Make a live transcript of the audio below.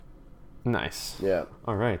Nice. Yeah.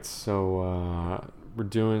 All right. So we're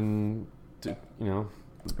doing,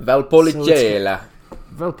 Valpolicella.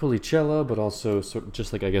 Valpolicella, but also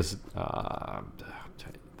just like I guess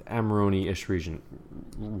Amarone-ish region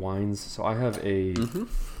wines. So I have a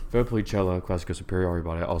Valpolicella Classico Superiore,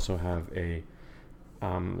 but I also have a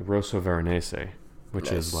Rosso Veronese,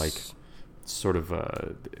 which is like sort of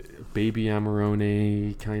a baby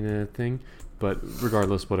Amarone kind of thing. But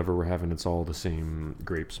regardless, whatever we're having, it's all the same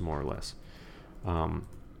grapes, more or less.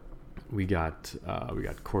 We got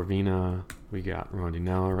Corvina, we got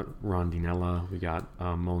Rondinella, we got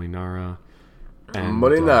Molinara, and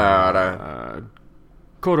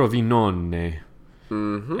Corovinone,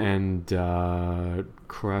 and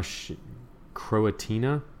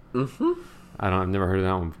Croatina. I've never heard of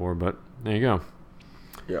that one before, but there you go.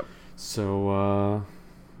 Yep. So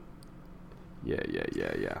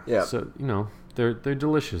yeah. So they're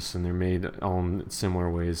delicious and they're made all in similar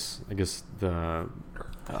ways. I guess the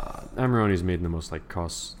Amarone is made in the most like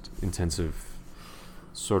cost intensive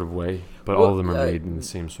sort of way, but all of them are made in the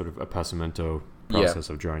same sort of appassimento process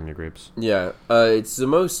of drying the grapes. Yeah, it's the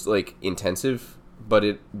most like intensive, but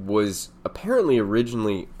it was apparently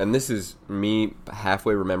originally, and this is me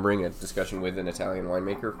halfway remembering a discussion with an Italian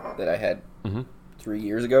winemaker that I had 3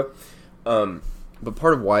 years ago. But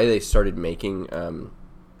part of why they started making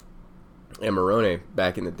Amarone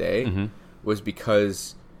back in the day was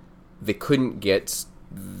because they couldn't get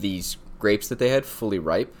these grapes that they had fully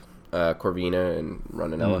ripe, Corvina and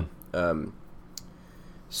Rondinella.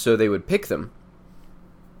 So they would pick them.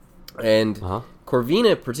 And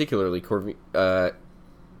Corvina particularly,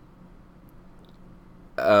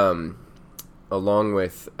 along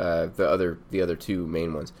with the other two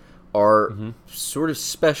main ones, are sort of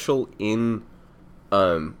special in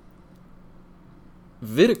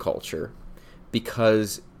viticulture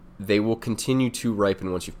because they will continue to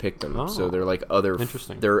ripen once you've picked them. So they're like other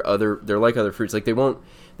they're like other fruits. Like they won't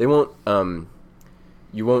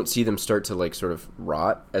you won't see them start to like sort of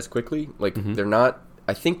rot as quickly. Like they're not.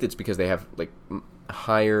 I think that's because they have like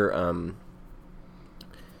higher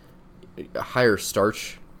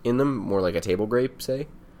starch in them, more like a table grape, say.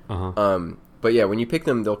 But yeah, when you pick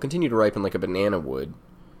them, they'll continue to ripen like a banana would.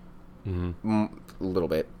 A little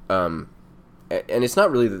bit. And it's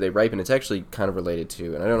not really that they ripen, it's actually kind of related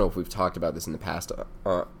to, and I don't know if we've talked about this in the past,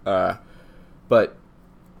 but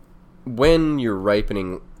when you're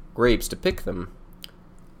ripening grapes to pick them,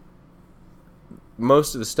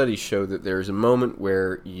 most of the studies show that there's a moment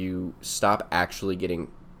where you stop actually getting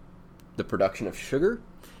the production of sugar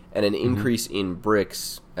and an increase in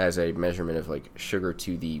Brix as a measurement of like sugar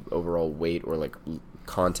to the overall weight or like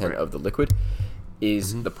content of the liquid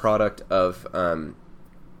is the product of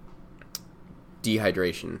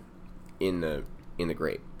dehydration in the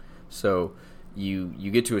grape. So you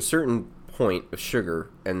get to a certain point of sugar,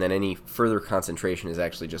 and then any further concentration is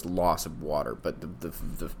actually just loss of water. But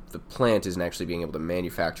the plant isn't actually being able to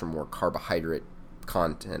manufacture more carbohydrate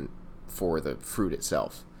content for the fruit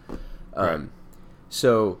itself.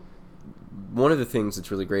 So one of the things that's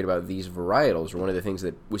really great about these varietals, or one of the things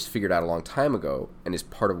that was figured out a long time ago, and is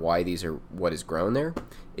part of why these are what is grown there,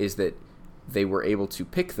 is that they were able to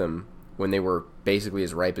pick them when they were basically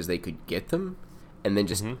as ripe as they could get them, and then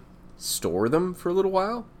just store them for a little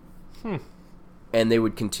while. And they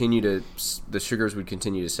would continue to, the sugars would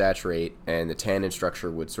continue to saturate, and the tannin structure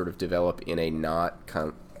would sort of develop in a non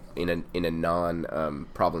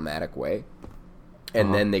problematic way.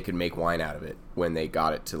 And then they could make wine out of it when they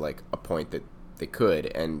got it to like a point that they could,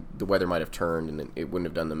 and the weather might have turned, and it wouldn't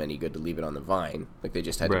have done them any good to leave it on the vine. Like they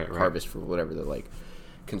just had to harvest for whatever the like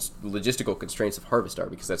logistical constraints of harvest are,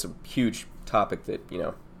 because that's a huge topic that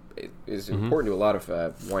is important to a lot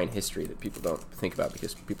of wine history that people don't think about,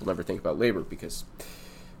 because people never think about labor because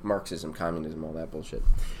Marxism, communism, all that bullshit.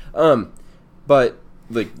 But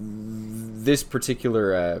like this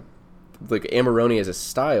particular like Amarone as a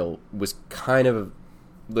style was kind of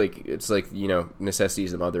like, it's like, necessity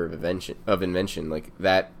is the mother of invention. Like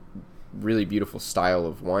that really beautiful style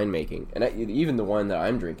of winemaking, and even the wine that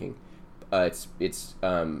I'm drinking, it's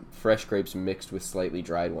fresh grapes mixed with slightly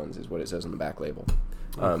dried ones, is what it says on the back label.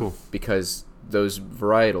 Cool. Because those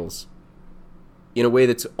varietals, in a way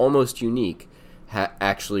that's almost unique,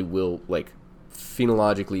 actually will like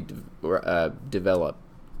phenologically develop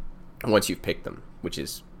once you've picked them, which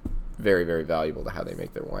is very, very valuable to how they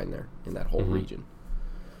make their wine there in that whole region.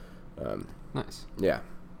 Nice. Yeah.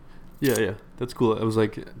 That's cool. I was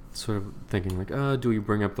like sort of thinking like, do we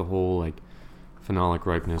bring up the whole like phenolic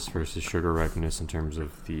ripeness versus sugar ripeness in terms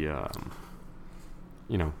of the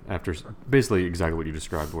after basically exactly what you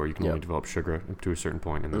described, where you can only develop sugar up to a certain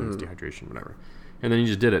point, and then it's dehydration, whatever. And then you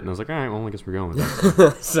just did it, and I was like, all right, well, I guess we're going with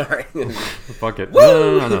that. Sorry. Fuck it.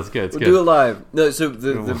 No, it's good. It's We'll good. do it live. No, so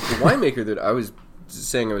the winemaker that I was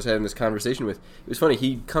saying I was having this conversation with, it was funny.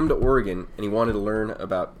 He'd come to Oregon, and he wanted to learn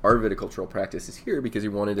about our viticultural practices here because he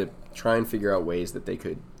wanted to try and figure out ways that they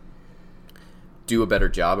could do a better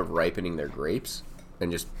job of ripening their grapes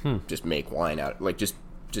and just make wine out, like just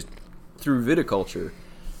through viticulture,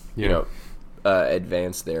 you know,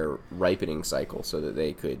 advance their ripening cycle so that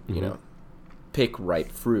they could, you know, pick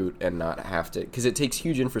ripe fruit and not have to, because it takes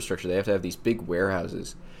huge infrastructure. They have to have these big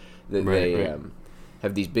warehouses that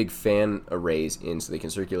have these big fan arrays in so they can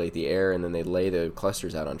circulate the air, and then they lay the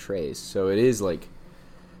clusters out on trays. So it is like,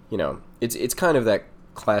 you know, it's kind of that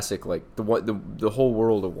classic, like the whole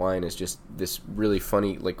world of wine is just this really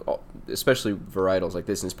funny, like especially varietals like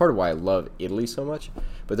this, and it's part of why I love Italy so much.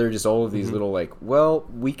 But they're just all of these little, like, well,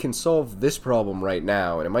 we can solve this problem right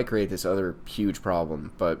now, and it might create this other huge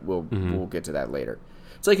problem, but we'll get to that later.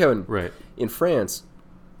 It's like how in France,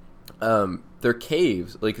 their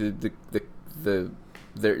caves, like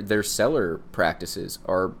their cellar practices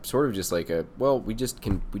are sort of just like we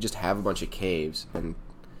just have a bunch of caves, and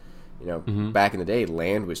you know, back in the day,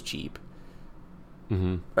 land was cheap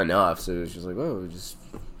enough, so it was just like, oh,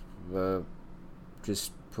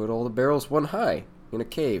 just put all the barrels one high in a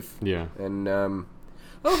cave. Yeah. And,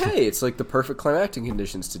 hey, it's like the perfect climatic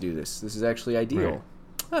conditions to do this. This is actually ideal.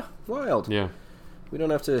 Right. Wild. Yeah. We don't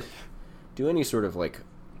have to do any sort of, like,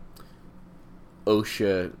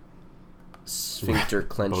 OSHA sphincter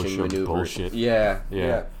clenching maneuver. Bullshit. Yeah.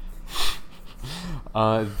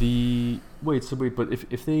 But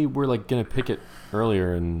if they were like gonna pick it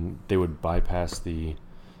earlier and they would bypass the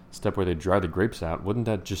step where they dry the grapes out, wouldn't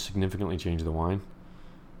that just significantly change the wine?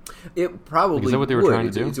 It probably would. Is that what they were trying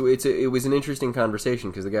to do? It was an interesting conversation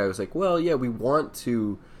because the guy was like, well, yeah, we want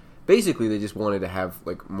to. Basically, they just wanted to have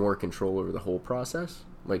like more control over the whole process.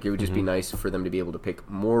 Like, it would just be nice for them to be able to pick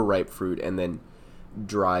more ripe fruit and then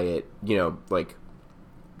dry it, you know, like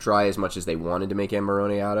dry as much as they wanted to make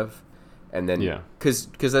Amarone out of. And then, because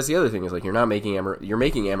that's the other thing is, like, you're not making you're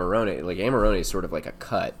making Amarone. Like, Amarone is sort of like a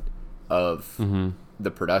cut of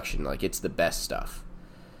the production. Like, it's the best stuff.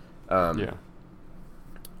 And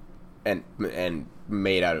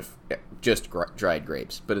made out of just dried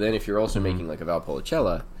grapes. But then if you're also making like a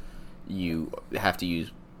Valpolicella, you have to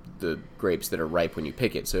use the grapes that are ripe when you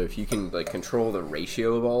pick it. So if you can like control the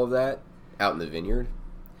ratio of all of that out in the vineyard,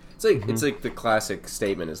 it's like it's like the classic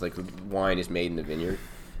statement is like wine is made in the vineyard.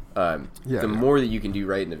 The more that you can do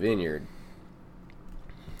right in the vineyard,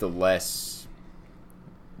 the less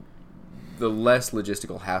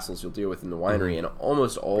logistical hassles you'll deal with in the winery. And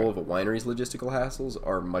almost all of a winery's logistical hassles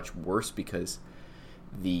are much worse because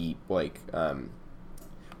the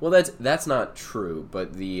that's not true,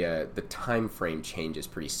 but the time frame changes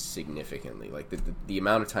pretty significantly. Like the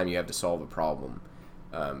amount of time you have to solve a problem,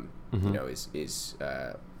 you know, is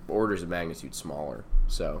orders of magnitude smaller.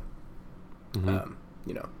 So, you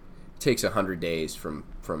know, it takes 100 days from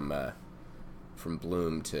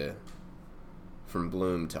bloom to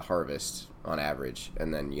harvest on average,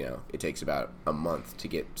 and then, you know, it takes about a month to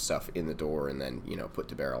get stuff in the door and then, you know, put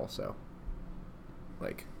to barrel. So,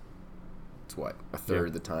 like, it's what, a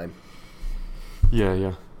third the time?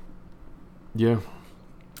 Yeah. The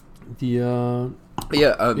you want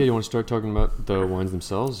to start talking about the wines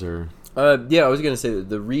themselves, or? I was gonna say that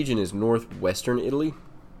the region is northwestern Italy.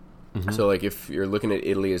 So, like, if you're looking at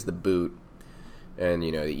Italy as the boot, and,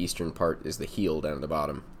 you know, the eastern part is the heel down at the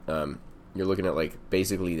bottom, you're looking at, like,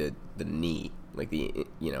 basically the knee, like the,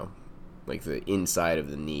 you know, like the inside of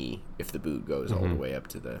the knee if the boot goes all the way up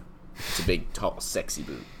to it's a big, tall, sexy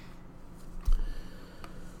boot.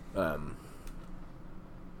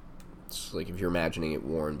 It's like if you're imagining it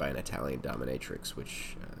worn by an Italian dominatrix,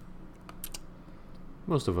 which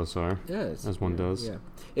most of us are. Yeah, as one does. Yeah,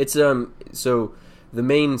 it's so the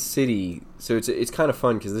main city. So it's kind of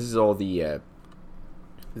fun because this is all the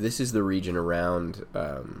this is the region around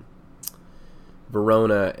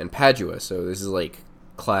Verona and Padua. So this is like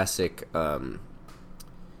classic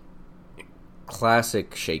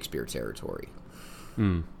Shakespeare territory.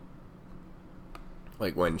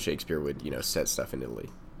 Like when Shakespeare would, you know, set stuff in Italy.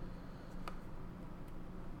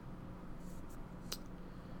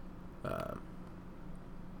 But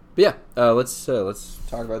yeah, let's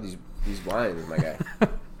talk about these wines, my guy.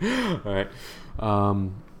 All right.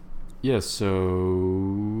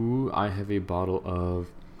 So I have a bottle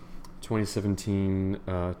of 2017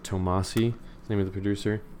 Tomasi, the name of the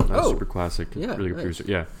producer. Super classic, really good producer.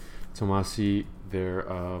 Yeah, Tomasi. Their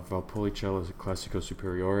Valpolicella is a Classico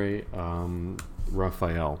Superiore.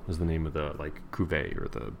 Raphael is the name of the, like, cuvee or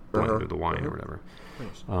the blend or the wine or whatever.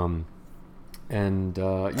 Nice. And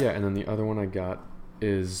and then the other one I got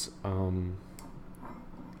is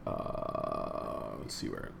let's see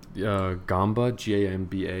where Gamba, Gamba,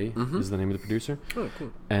 is the name of the producer. Oh,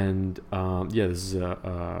 cool. And this is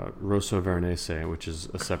a Rosso Veronese, which is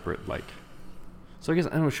a separate like. So I guess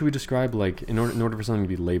I don't know. Should we describe like in order for something to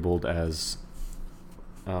be labeled as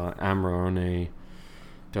Amarone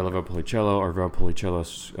della Valpolicella or Valpolicella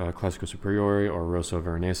Classico Superiore or Rosso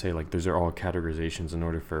Veronese, like those are all categorizations. In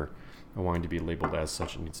order for a wine to be labeled as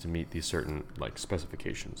such, it needs to meet these certain like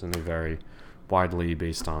specifications, and they vary widely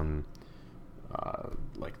based on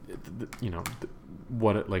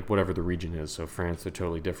whatever the region is. So France, they're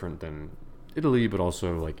totally different than Italy, but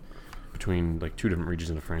also like between like two different regions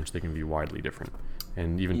of France, they can be widely different,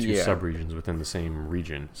 and even two sub-regions within the same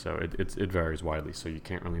region. So it varies widely. So you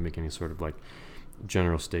can't really make any sort of like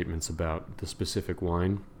general statements about the specific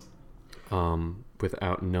wine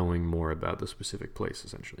without knowing more about the specific place,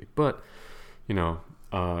 essentially. But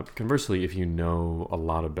conversely, if you know a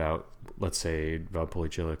lot about, let's say,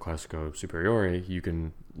 Valpolicella Classico Superiore, you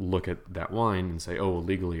can look at that wine and say, oh,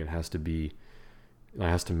 legally it has to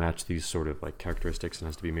match these sort of like characteristics and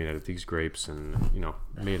has to be made out of these grapes and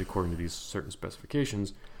made according to these certain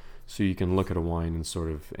specifications. So you can look at a wine and sort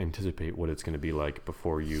of anticipate what it's going to be like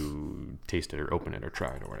before you taste it or open it or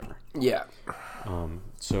try it or whatever. Yeah.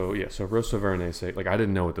 So Rosso Veronese, like I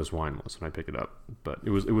didn't know what this wine was when I picked it up, but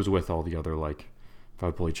it was with all the other like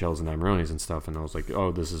Valpolicellas and Amarones and stuff, and I was like,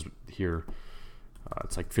 oh, this is here.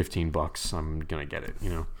 It's like $15. I'm gonna get it,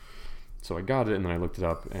 So I got it, and then I looked it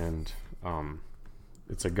up, and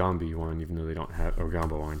it's a Gambi wine, even though they don't have, or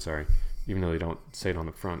Gamba wine, sorry, even though they don't say it on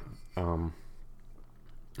the front.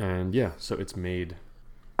 And yeah, so it's made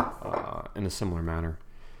in a similar manner.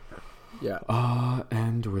 Yeah.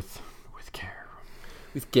 And with care.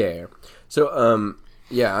 With care. So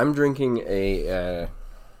I'm drinking a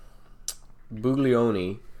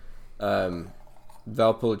Buglioni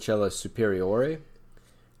Valpolicella Superiore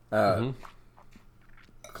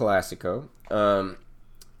Classico.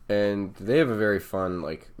 And they have a very fun,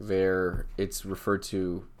 like, it's referred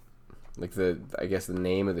to, like, the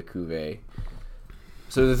name of the cuvee.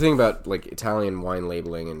 So the thing about, like, Italian wine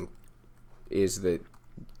labeling is that,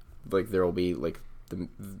 like, there will be, like,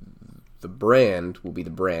 the brand will be the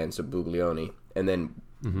brand, so Buglioni, and then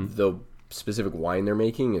the specific wine they're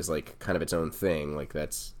making is, like, kind of its own thing. Like,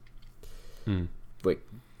 that's, like,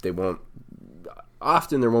 they won't,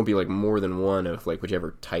 often there won't be, like, more than one of, like,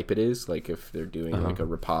 whichever type it is, like, if they're doing, like, a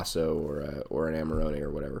Ripasso or an Amarone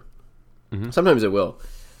or whatever. Sometimes it will.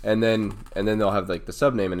 And then they'll have, like, the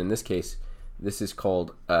sub-name, and in this case, this is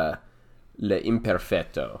called Le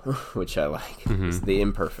Imperfetto, which I like. It's the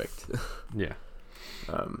imperfect. Yeah.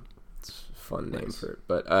 It's a fun name for it.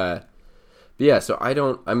 But yeah, so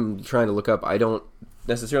I'm trying to look up, I don't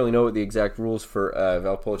necessarily know what the exact rules for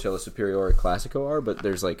Valpolicella Superiore Classico are, but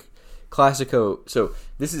there's like Classico, so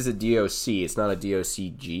this is a DOC, it's not a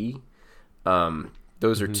DOCG.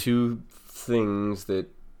 Those are two things that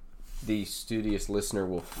the studious listener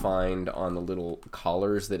will find on the little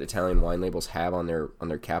collars that Italian wine labels have on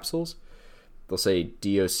their capsules. They'll say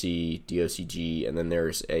DOC, DOCG, and then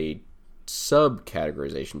there's a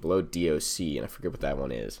sub-categorization below DOC, and I forget what that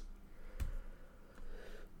one is.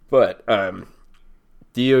 But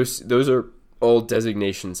DOC, those are all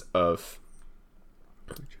designations of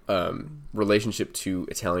relationship to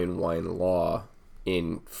Italian wine law.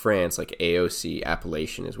 In France, like AOC,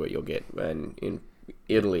 appellation is what you'll get, and in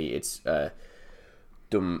Italy, it's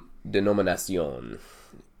denominazione.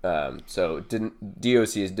 So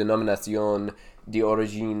DOC is denominazione di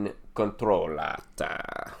origine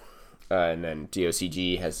controllata. And then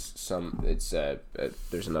DOCG has some, it's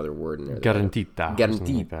there's another word in there. Garantita.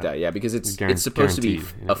 Garantita, yeah, because it's supposed to be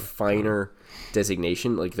a finer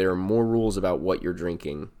designation. Like, there are more rules about what you're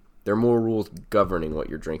drinking. There are more rules governing what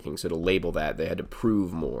you're drinking. So to label that, they had to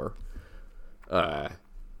prove more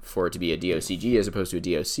for it to be a DOCG as opposed to a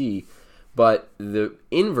DOC. But the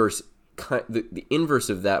inverse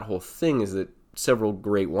of that whole thing is that several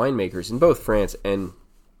great winemakers in both France and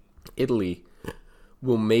Italy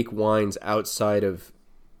will make wines outside of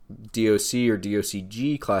DOC or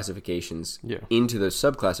DOCG classifications into those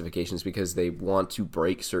subclassifications because they want to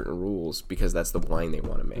break certain rules because that's the wine they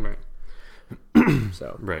want to make. Right.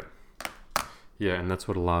 So right. Yeah, and that's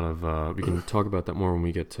what a lot of we can talk about that more when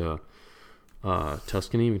we get to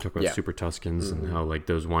Tuscany. We talk about Super Tuscans and how like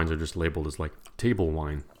those wines are just labeled as like table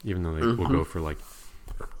wine, even though they will go for like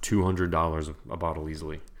 $200 a bottle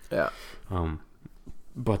easily. Yeah.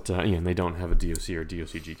 But and they don't have a DOC or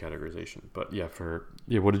DOCG categorization. But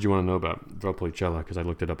what did you want to know about Valpolicella? Because I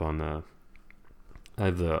looked it up on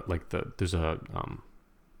there's a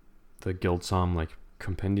the Guild Somm like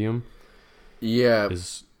compendium. Yeah,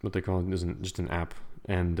 Is what they call it. Isn't just an app.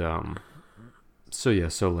 And so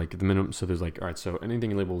like the minimum. So there's like, all right. So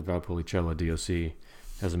anything labeled Valpolicella DOC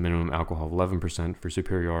has a minimum alcohol of 11%. For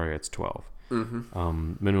Superiore, it's 12.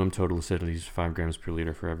 Minimum total acidity is 5 grams per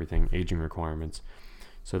liter for everything. Aging requirements.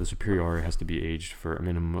 So the Superiore has to be aged for a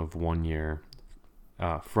minimum of 1 year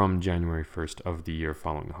from January 1st of the year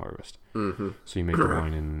following the harvest. So you make the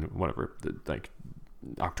wine in whatever, like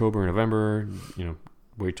October, November,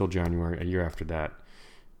 wait till January. A year after that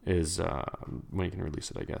is when you can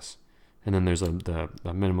release it, I guess. And then there's the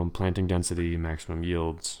minimum planting density, maximum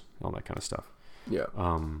yields, all that kind of stuff. Yeah.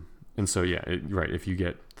 And so, right, if you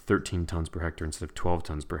get 13 tons per hectare instead of 12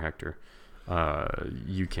 tons per hectare,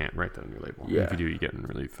 you can't write that on your label. Yeah. If you do, you get in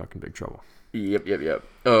really fucking big trouble. Yep.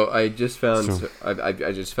 Oh, I just found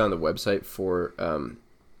I just found the website for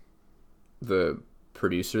the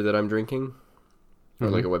producer that I'm drinking, or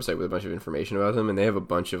like a website with a bunch of information about them, and they have a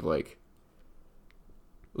bunch of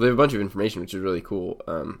information, which is really cool.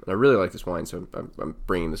 And I really like this wine, so I'm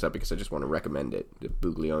bringing this up because I just want to recommend it, the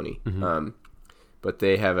Buglioni. But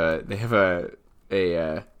they have a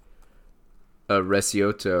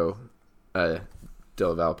Recioto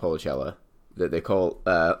del Valpolicella that they call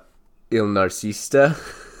Il Narcisista,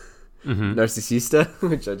 Narcisista,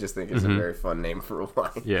 which I just think is a very fun name for a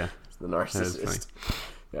wine. Yeah, It's the Narcissist.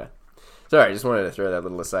 Yeah. Sorry, I just wanted to throw that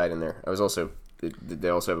little aside in there. I was also they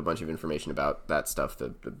also have a bunch of information about that stuff,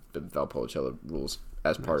 the Valpolicella rules,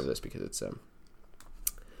 as part of this because it's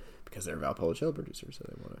because they're a Valpolicella producer, so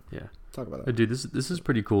they want to talk about that. Dude, this is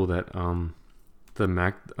pretty cool that the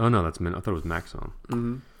Mac. Oh no, that's Min. I thought it was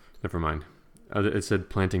Maximum. Never mind. It said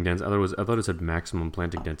planting density. I thought it said maximum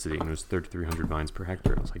planting density, and it was 3,300 vines per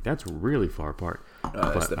hectare. I was like, that's really far apart.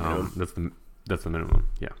 That's the minimum. That's the minimum.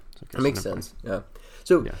 Yeah, so that makes sense. Yeah.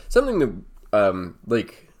 So something that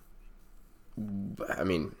I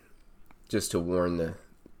mean, just to warn the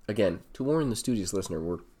studious listener,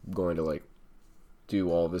 we're going to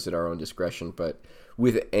do all of this at our own discretion, but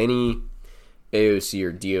with any AOC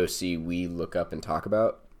or DOC we look up and talk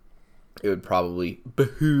about, it would probably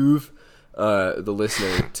behoove the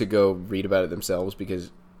listener to go read about it themselves,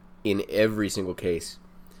 because in every single case,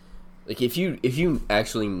 if you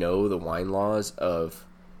actually know the wine laws of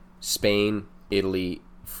Spain, Italy,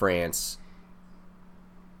 France,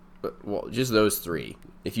 well, just those three,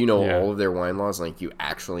 if you know all of their wine laws, you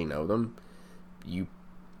actually know them, you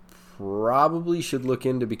probably should look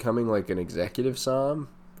into becoming an executive somm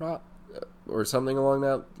or something along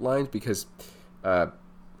that lines, because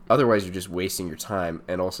otherwise you're just wasting your time,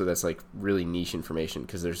 and also that's really niche information,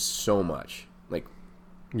 because there's so much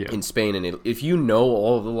in Spain and Italy. If you know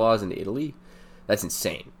all of the laws in Italy, that's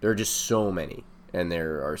insane. There are just so many, and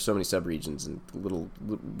there are so many subregions and little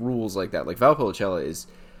rules like that. Valpolicella is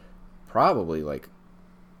probably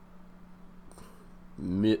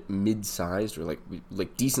mid-sized or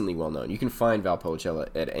decently well known. You can find Valpolicella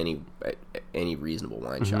at any reasonable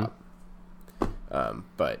wine shop.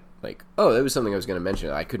 But that was something I was going to mention.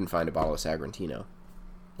 I couldn't find a bottle of Sagrantino.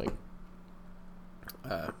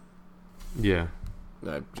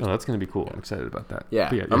 That's going to be cool. I'm excited about that. Yeah,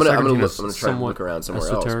 but I'm gonna try and look around somewhere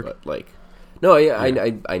else. But I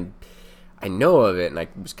know of it, and I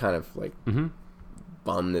was kind of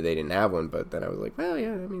bummed that they didn't have one. But then I was like, well,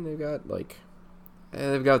 yeah, I mean, they've got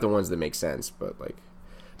the ones that make sense. But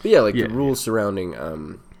the rules surrounding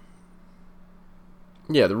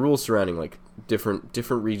the rules surrounding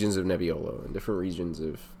different regions of Nebbiolo and different regions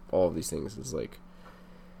of all of these things is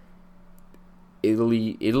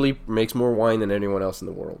Italy makes more wine than anyone else in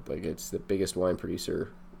the world. It's the biggest wine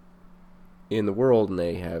producer in the world, and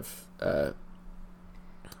they have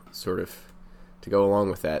sort of, to go along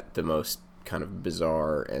with that, the most kind of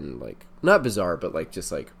bizarre and not bizarre, but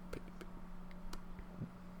just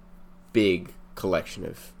big collection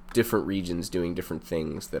of different regions doing different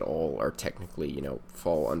things that all are technically,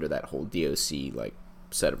 fall under that whole DOC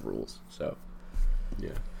set of rules. So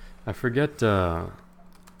I forget the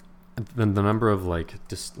number of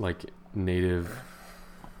native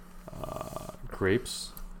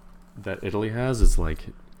grapes that Italy has. Is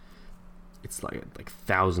it's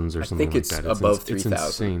thousands or something. I think it's like that. Above 3,000. It's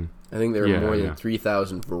insane. I think there are more than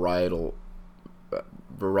 3,000 varietals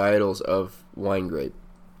of wine grape,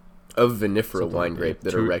 of vinifera wine grape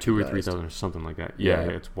that are recognized. 2,000 or 3,000 or something like that. Yeah,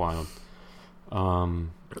 it's wild.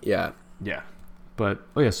 Yeah. But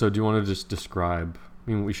so do you want to just describe? I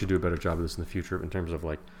mean, we should do a better job of this in the future in terms of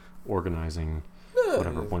organizing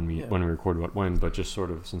whatever when we record what when. But just sort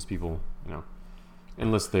of, since people,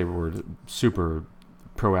 unless they were super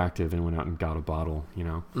proactive and went out and got a bottle,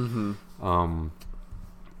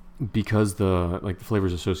 because the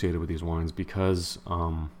flavors associated with these wines, because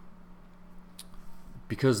of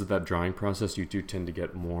that drying process, you do tend to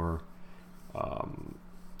get more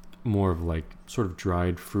of like sort of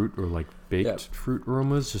dried fruit or like baked fruit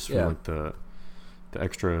aromas, just from like the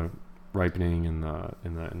extra ripening and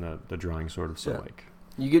the drying sort of. So like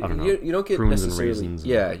you don't get prunes necessarily and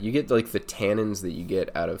raisins. You get like the tannins that you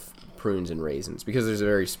get out of prunes and raisins, because there's a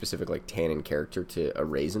very specific like tannin character to a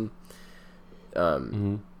raisin.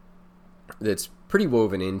 That's pretty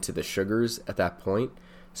woven into the sugars at that point.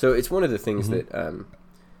 So it's one of the things that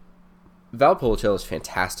Valpolicella is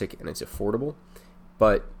fantastic and it's affordable,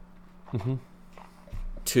 but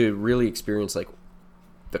to really experience like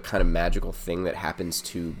the kind of magical thing that happens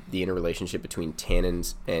to the interrelationship between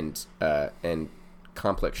tannins and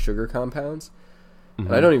complex sugar compounds.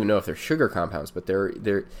 And I don't even know if they're sugar compounds, but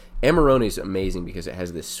they're Amarone is amazing because it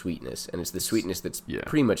has this sweetness, and it's the sweetness that's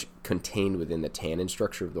pretty much contained within the tannin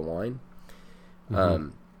structure of the wine.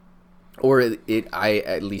 Or I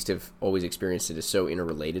at least have always experienced it as so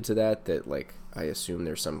interrelated to that like I assume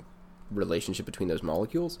there's some relationship between those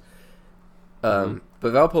molecules. But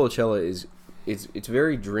Valpolicella it's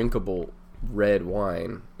very drinkable red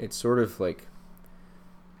wine. It's sort of like,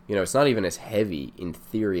 it's not even as heavy in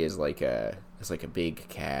theory as like a big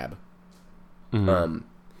cab.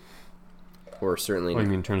 Or certainly. What do you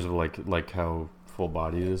mean in terms of like how full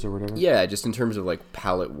bodied it is or whatever? Yeah, just in terms of like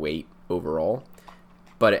palate weight overall.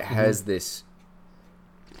 But it has this.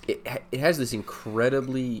 It has this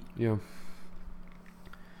incredibly.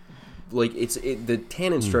 Like the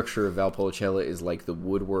tannin structure of Valpolicella is like the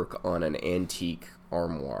woodwork on an antique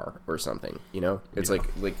armoire or something. It's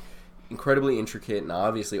like incredibly intricate and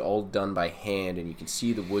obviously all done by hand, and you can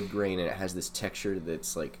see the wood grain, and it has this texture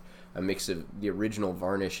that's like a mix of the original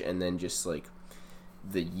varnish and then just like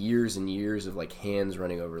the years and years of like hands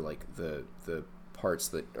running over like the parts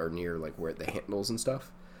that are near like where the handles and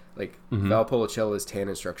stuff. Like Valpolicella's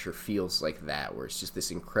tannin structure feels like that, where it's just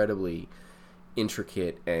this incredibly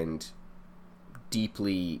intricate and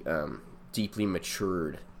deeply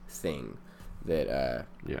matured thing that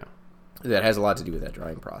that has a lot to do with that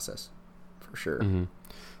drying process, for sure.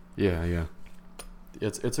 Yeah.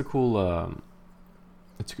 It's a cool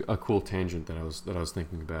tangent that I was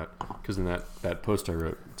thinking about, because in that post I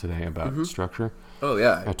wrote today about structure. Oh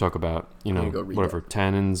yeah, I talk about whatever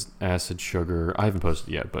tannins, acid, sugar. I haven't posted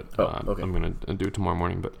it yet, but okay. I'm gonna do it tomorrow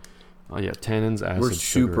morning. But tannins, acid, we're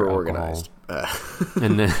super sugar, organized.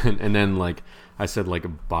 and then like I said, like a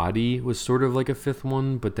body was sort of like a fifth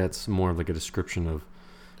one, but that's more of like a description of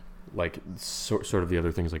like sort of the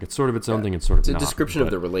other things. Like it's sort of its own thing. It's sort of a description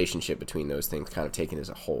of the relationship between those things, kind of taken as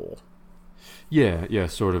a whole. Yeah,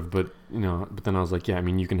 sort of, but but then I was like, I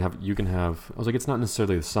mean, you can have. I was like, it's not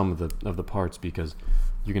necessarily the sum of the parts, because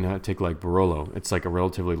you can take like Barolo. It's like a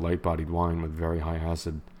relatively light-bodied wine with very high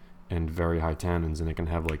acid and very high tannins, and it can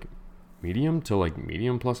have like medium to like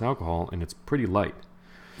medium plus alcohol, and it's pretty light.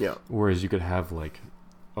 Yeah. Whereas you could have like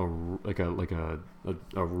a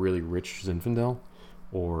really rich Zinfandel,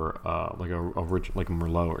 or like a rich like a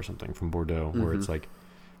Merlot or something from Bordeaux, where it's like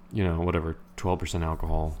 12%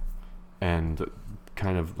 alcohol. And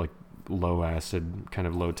kind of like low acid, kind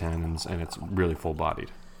of low tannins, and it's really full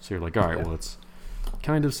bodied. So you're like, all right, well, it's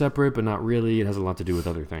kind of separate, but not really. It has a lot to do with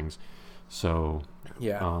other things. So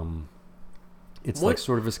it's like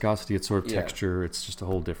sort of viscosity, it's sort of texture. It's just a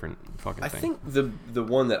whole different fucking thing. I think the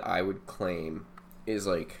one that I would claim is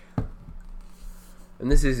like,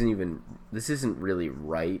 and this isn't really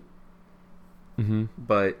right,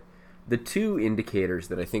 but the two indicators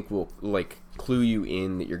that I think will like clue you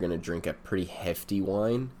in that you're going to drink a pretty hefty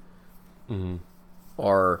wine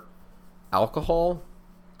are alcohol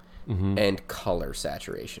and color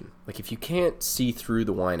saturation. Like if you can't see through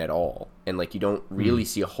the wine at all, and like you don't really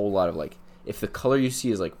see a whole lot of like, if the color you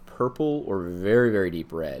see is like purple or very, very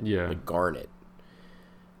deep red, like garnet,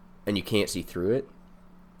 and you can't see through it,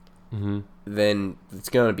 then it's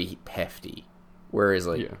going to be hefty. Whereas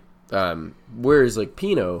like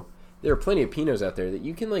Pinot, there are plenty of Pinots out there that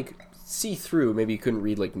you can like see through. Maybe you couldn't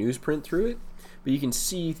read like newsprint through it, but you can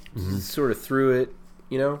see sort of through it,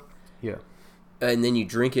 Yeah. And then you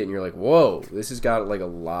drink it and you're like, whoa, this has got like a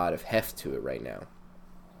lot of heft to it right now.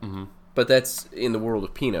 But that's in the world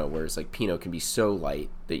of Pinot, where it's like Pinot can be so light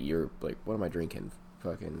that you're like, what am I drinking?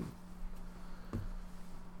 Fucking.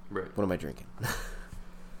 Right. What am I drinking?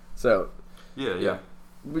 So. Yeah.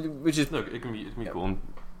 Which is. No, it can be cool. And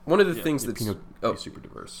one of the things that's super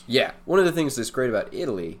diverse. Yeah, one of the things that's great about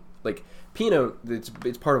Italy, like Pinot,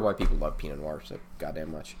 it's part of why people love Pinot Noir so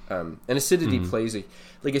goddamn much. And acidity plays a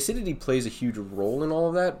huge role in all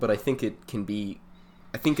of that, but I think it can be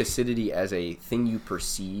I think acidity as a thing you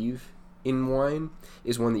perceive in wine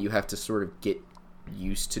is one that you have to sort of get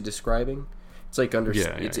used to describing. It's like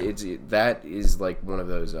that is like one of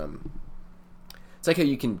those. It's like how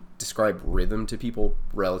you can describe rhythm to people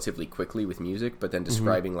relatively quickly with music, but then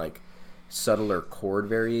describing like subtler chord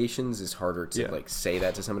variations is harder to like say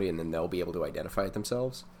that to somebody, and then they'll be able to identify it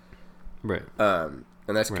themselves. Right. And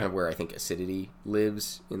that's kind of where I think acidity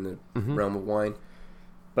lives in the realm of wine.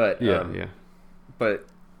 But but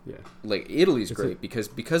like Italy's great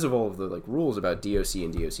because of all of the like rules about DOC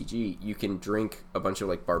and DOCG. You can drink a bunch of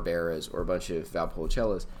like Barberas or a bunch of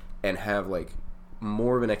Valpolicellas and have like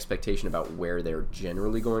more of an expectation about where they're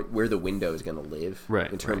generally going, where the window is going to live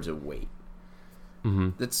in terms of weight.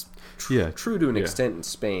 That's true to an extent in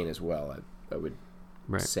Spain as well. I would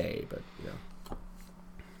say, but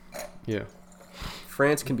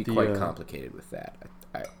France can be quite complicated with that.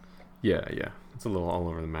 It's a little all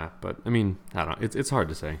over the map, but I mean, I don't know. It's hard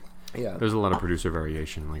to say. Yeah, there's a lot of producer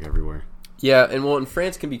variation like everywhere. Yeah, and in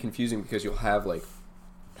France can be confusing because you'll have like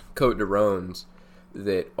Côte de Rhônes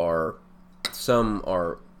that are some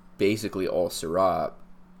are basically all Syrah,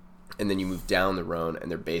 and then you move down the Rhône and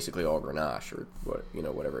they're basically all Grenache or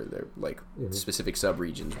whatever their like specific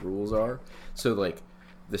subregions rules are. So like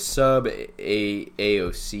the sub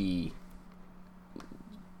AOC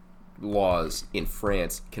laws in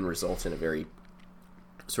France can result in a very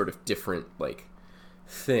sort of different like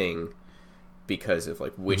thing because of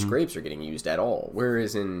like which grapes are getting used at all.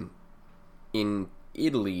 Whereas in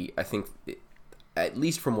Italy, I think at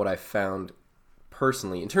least from what I've found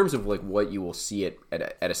personally, in terms of like what you will see at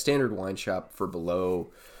a standard wine shop for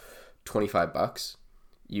below $25,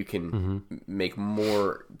 you can make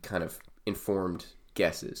more kind of informed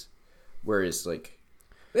guesses. Whereas like,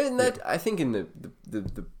 and that I think in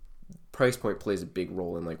the price point plays a big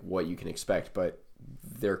role in like what you can expect, but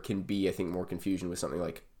there can be, I think, more confusion with something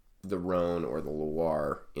like the Rhône or the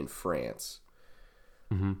Loire in France,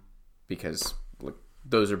 because like,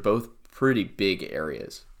 those are both pretty big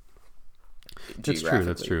areas. That's true.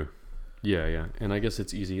 That's true. Yeah. And I guess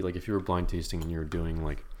it's easy. Like if you were blind tasting and you're doing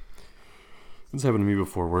like, this happened to me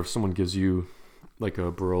before, where if someone gives you like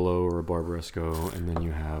a Barolo or a Barbaresco, and then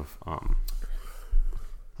you have,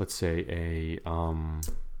 let's say a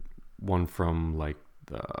one from like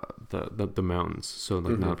the mountains. So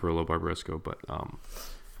like not Barolo Barbaresco, but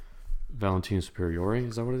Valentino Superiore.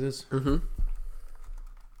 Is that what it is?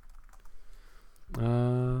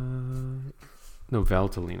 No,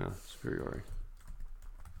 Valtellina Superiore.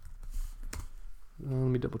 Let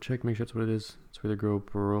me double check, make sure that's what it is. It's where they grow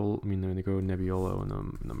Barolo. I mean, they grow Nebbiolo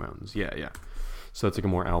in the mountains. Yeah. So it's like a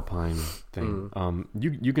more alpine thing.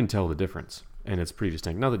 You can tell the difference, and it's pretty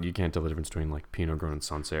distinct. Not that you can't tell the difference between like Pinot grown in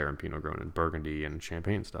Sancerre and Pinot grown in Burgundy and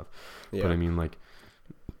Champagne and stuff. Yeah. But I mean, like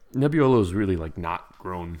Nebbiolo is really like not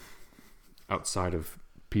grown outside of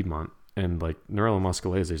Piedmont, and like Nerello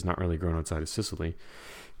Mascalese is not really grown outside of Sicily,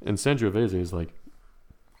 and Sangiovese is like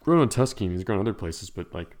grown in Tuscany. It's grown other places,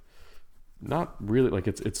 but like not really. Like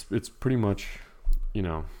it's pretty much,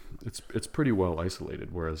 it's pretty well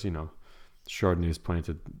isolated. Whereas Chardonnay is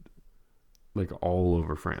planted like all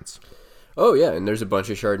over France. Oh yeah, and there's a bunch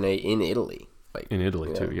of Chardonnay in Italy. Like in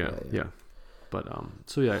Italy too. Yeah. But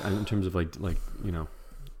so yeah, in terms of like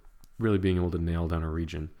really being able to nail down a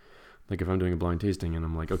region. Like if I'm doing a blind tasting and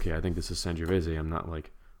I'm like, okay, I think this is Sangiovese, I'm not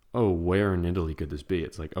like, oh, where in Italy could this be?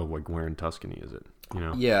 It's like, oh, like where in Tuscany is it?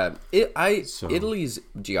 Yeah, Italy's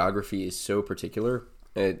geography is so particular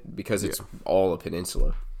because it's all a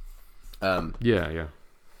peninsula. Yeah.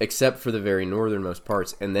 Except for the very northernmost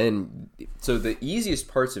parts, and then so the easiest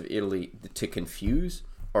parts of Italy to confuse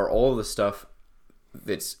are all the stuff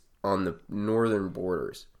that's on the northern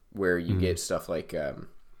borders, where you get stuff like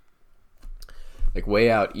way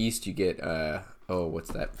out east, you get what's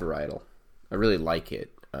that varietal? I really like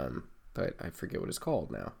it, but I forget what it's called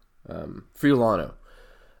now. Friulano.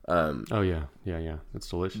 Oh yeah, that's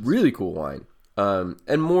delicious. Really cool wine,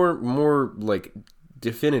 and more like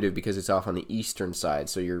definitive because it's off on the eastern side.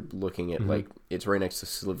 So you're looking at like it's right next to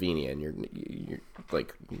Slovenia, and you're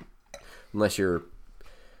like, unless you're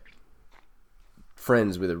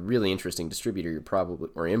friends with a really interesting distributor,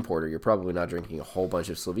 or importer, you're probably not drinking a whole bunch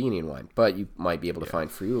of Slovenian wine, but you might be able to find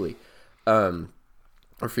Friuli, or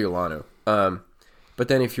Friulano. But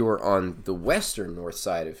then if you're on the western north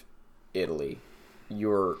side of Italy,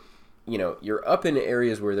 you're up in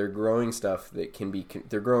areas where they're growing stuff that can be,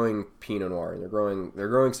 they're growing Pinot Noir, and they're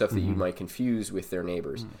growing stuff that you might confuse with their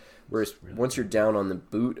neighbors. Whereas once you're down on the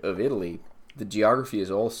boot of Italy, the geography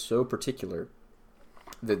is all so particular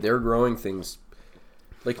that they're growing things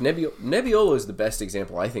like Nebbiolo is the best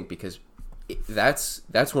example, I think, because that's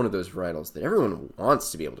one of those varietals that everyone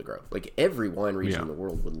wants to be able to grow. Like every wine region in the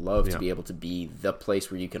world would love to be able to be the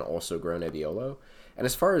place where you can also grow Nebbiolo. And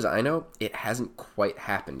as far as I know, it hasn't quite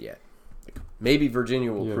happened yet. Like, maybe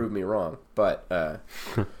Virginia will prove me wrong, but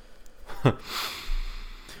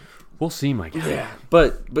we'll see, Mike. Yeah,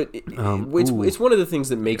 but it's one of the things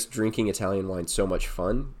that makes drinking Italian wine so much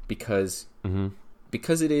fun because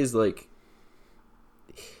it is like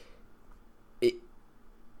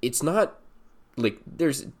it's not like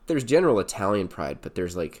there's general Italian pride, but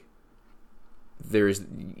there's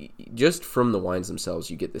just from the wines themselves,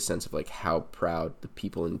 you get the sense of like how proud the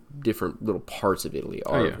people in different little parts of Italy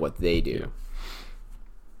are of what they do.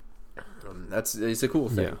 It's a cool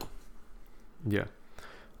thing. Yeah.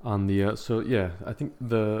 On the I think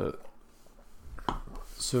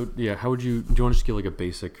how would you do you want to just get like a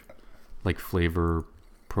basic like flavor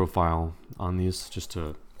profile on these just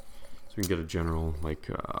to so we can get a general like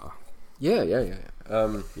Yeah.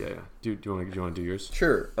 Do you want to do yours?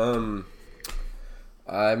 Sure.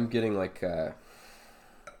 I'm getting like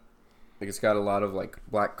it's got a lot of like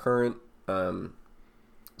black currant,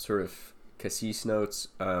 sort of cassis notes,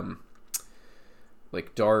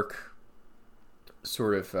 like dark,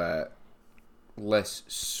 sort of less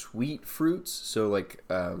sweet fruits. So like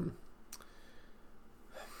I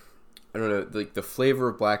don't know, like the flavor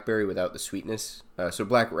of blackberry without the sweetness. So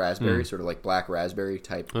black raspberry, sort of like black raspberry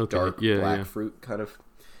type, dark black fruit kind of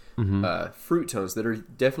fruit tones that are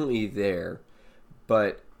definitely there.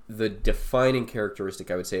 But the defining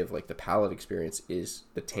characteristic, I would say, of like the palate experience is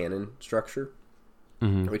the tannin structure,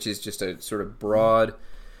 which is just a sort of broad,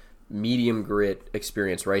 medium grit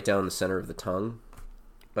experience right down the center of the tongue.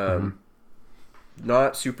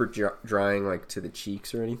 Not super drying like to the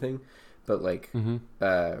cheeks or anything, but like,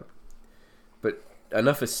 but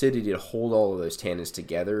enough acidity to hold all of those tannins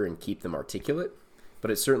together and keep them articulate. But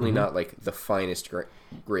it's certainly not like the finest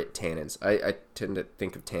grit tannins. I tend to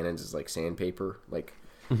think of tannins as like sandpaper. Like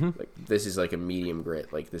this is like a medium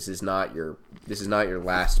grit. Like this is not your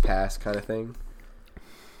last pass kind of thing.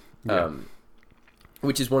 Yeah.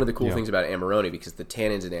 Which is one of the cool things about Amarone, because the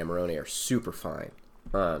tannins in Amarone are super fine.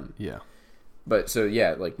 But so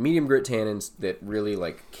like medium grit tannins that really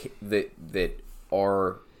like that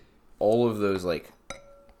are all of those like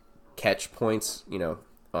catch points, you know,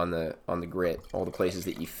 on the grit, all the places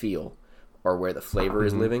that you feel are where the flavor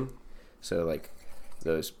is living. So like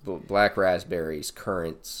those black raspberries,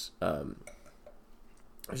 currants.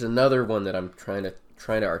 There's another one that I'm trying to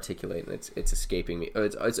articulate, and it's escaping me.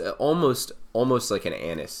 It's almost like an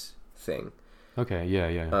anise thing. Okay,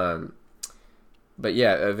 yeah. But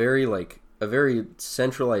yeah, a very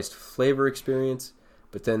centralized flavor experience.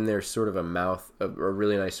 But then there's sort of a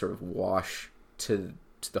really nice sort of wash to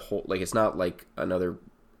the whole. Like it's not like another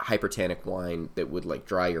hypertonic wine that would like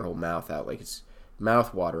dry your whole mouth out. Like it's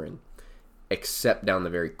mouth watering, except down the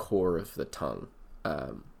very core of the tongue.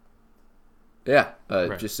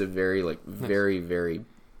 Right. Just a very like very very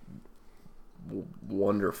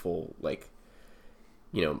wonderful, like,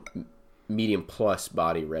 you know, medium plus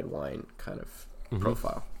body red wine kind of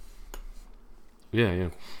profile. Yeah.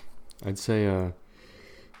 I'd say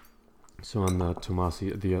so on the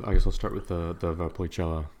Tomasi, I guess I'll start with the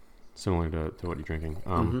Valpolicella, similar to what you're drinking.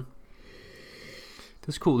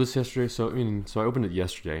 That's cool. This yesterday, so I opened it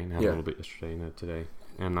yesterday and had a little bit yesterday and today,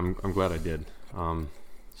 and I'm glad I did.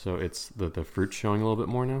 So it's the fruit showing a little bit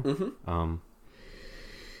more now.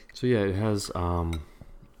 So yeah, it has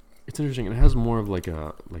it's interesting. It has more of like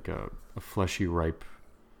a fleshy, ripe,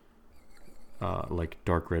 like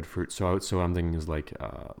dark red fruit. So I'm thinking is like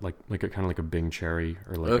a kind of like a Bing cherry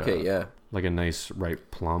or like like a nice ripe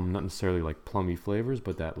plum. Not necessarily like plummy flavors,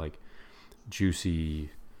 but that like juicy,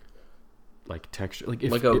 like texture. Like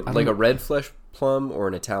a red flesh plum or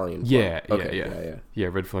an Italian plum. Yeah,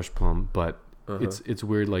 red flesh plum. But it's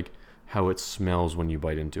weird like how it smells when you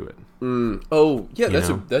bite into it. Oh yeah,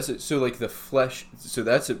 that's it. So like the flesh. So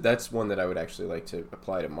that's one that I would actually like to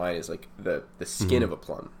apply to mine, is like the skin of a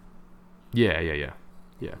plum. Yeah.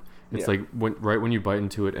 It's like when you bite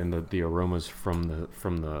into it, and the aromas from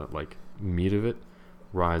the like meat of it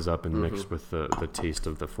rise up and mix with the taste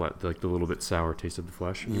of the like the little bit sour taste of the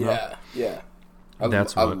flesh. Yeah. I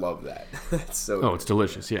love that. It's so. Oh, it's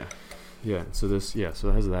delicious. Yeah. So so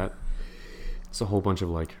it has that. It's a whole bunch of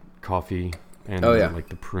like coffee and like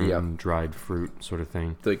the prune dried fruit sort of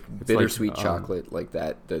thing. Like bittersweet chocolate, like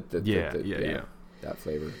that. That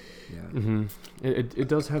flavor. Yeah. It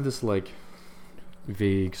does have this like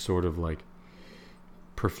vague sort of like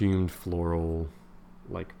perfumed floral,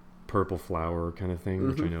 like purple flower kind of thing,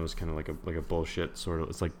 which I know is kind of like a bullshit sort of.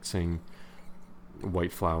 It's like saying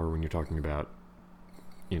white flower when you're talking about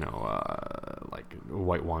like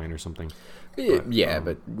white wine or something. But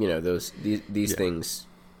these things.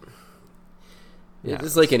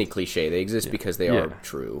 It's like any cliche. They exist because they are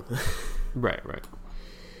true. Right.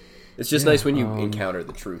 It's just nice when you encounter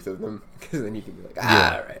the truth of them, because then you can be like,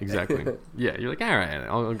 all right. Exactly. Yeah, you're like, all right,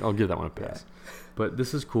 I'll give that one a pass. Yeah. But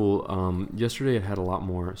this is cool. Yesterday it had a lot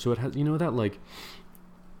more. So it has, that like,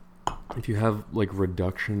 if you have like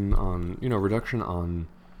reduction on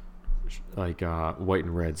like white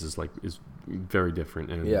and reds is very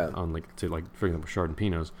different. And on like, say like, for example, Chard and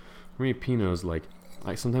Pinots. For me, Pinots, like,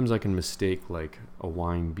 sometimes I can mistake like a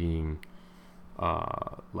wine being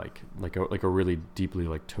like a really deeply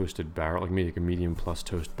like toasted barrel, like maybe like a medium plus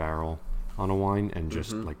toast barrel on a wine, and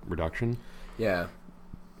just like reduction. Yeah.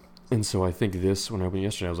 And so I think this, when I opened it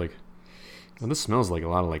yesterday, I was like, well, this smells like a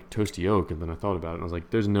lot of like toasty oak. And then I thought about it, and I was like,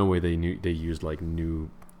 there's no way they used like new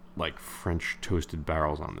like French toasted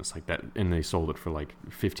barrels on this like that, and they sold it for like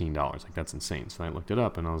 $15. Like, that's insane. So I looked it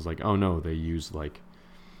up, and I was like, oh no, they used like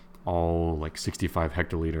all like 65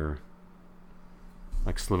 hectoliter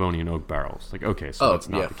like Slavonian oak barrels. Like, okay, so that's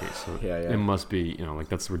not the case. So it must be, like,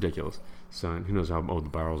 that's ridiculous. So who knows how old the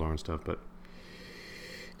barrels are and stuff. But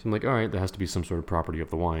so I'm like, all right, there has to be some sort of property of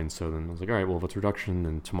the wine. So then I was like, all right, well, if it's reduction,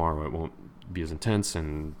 then tomorrow it won't be as intense.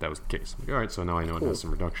 And that was the case. I'm like, all right, so now I know it has some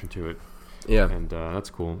reduction to it. Yeah. And that's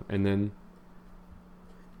cool. And then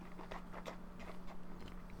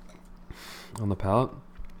on the palate,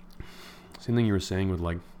 same thing you were saying with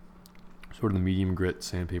like sort of the medium grit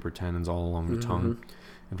sandpaper tannins all along the tongue,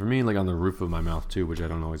 and for me, like on the roof of my mouth too, which I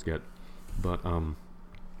don't always get, but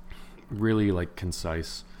really like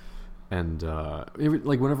concise, and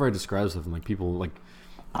like whenever I describe something, like people, like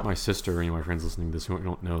my sister or my friends listening to this who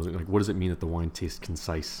don't know, like, what does it mean that the wine tastes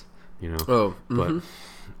concise? But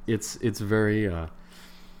it's very I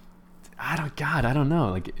don't know,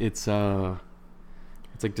 like it's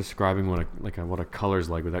like describing what a color's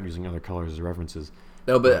like without using other colors as references.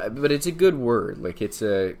 No, but it's a good word. Like, it's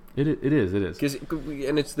a... It is. 'Cause,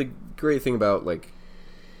 and it's the great thing about, like...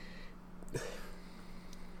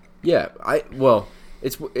 Yeah,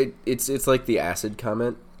 it's like the acid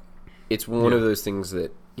comment. It's one of those things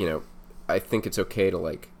that, I think it's okay to,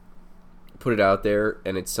 like, put it out there,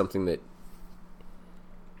 and it's something that...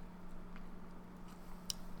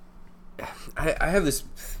 I have this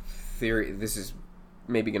theory. This is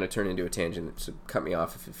maybe going to turn into a tangent, so cut me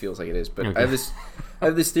off if it feels like it is. But okay. I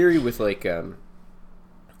have this theory with like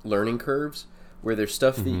learning curves, where there's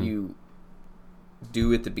stuff that you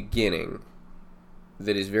do at the beginning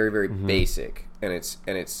that is very, very basic, and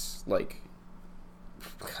it's like,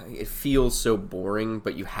 it feels so boring,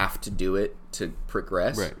 but you have to do it to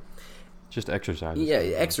progress. Right. Just exercise. Yeah,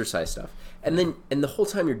 exercise stuff. And the whole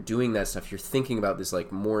time you're doing that stuff, you're thinking about this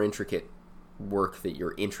like more intricate work that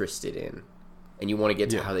you're interested in, and you want to get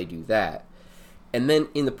to how they do that. And then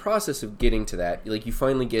in the process of getting to that, like, you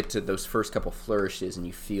finally get to those first couple flourishes, and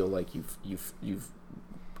you feel like you've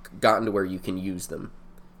gotten to where you can use them.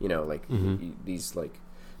 Like these like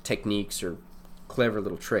techniques or clever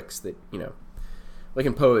little tricks that, like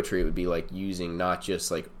in poetry, it would be like using not just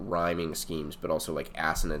like rhyming schemes, but also like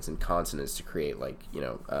assonance and consonants to create like,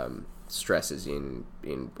 stresses in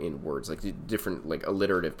words, like different like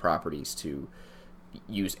alliterative properties to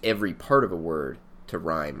use every part of a word to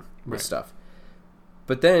rhyme with stuff.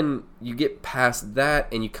 But then you get past that,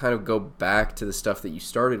 and you kind of go back to the stuff that you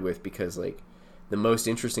started with, because like the most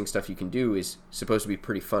interesting stuff you can do is supposed to be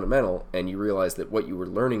pretty fundamental, and you realize that what you were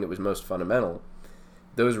learning that was most fundamental,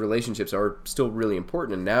 those relationships are still really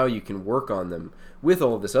important, and now you can work on them with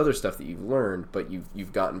all of this other stuff that you've learned, but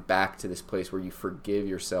you've gotten back to this place where you forgive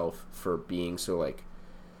yourself for being so like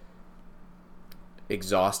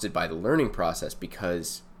exhausted by the learning process,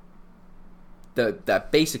 because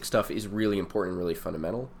that basic stuff is really important and really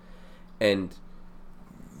fundamental. And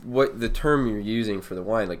what the term you're using for the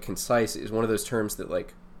wine, like concise, is one of those terms that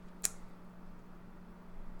like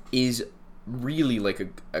is really like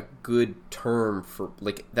a good term for,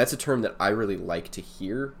 like, that's a term that I really like to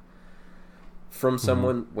hear from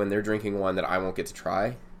someone when they're drinking wine that I won't get to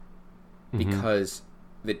try, because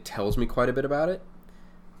it tells me quite a bit about it.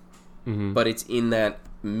 But it's in that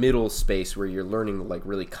middle space where you're learning like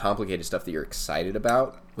really complicated stuff that you're excited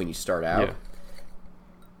about when you start out,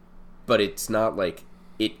 but it's not like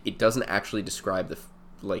it doesn't actually describe the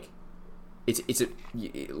like it's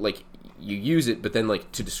like you use it, but then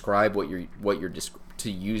like to describe what you're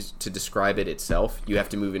to describe it itself, you have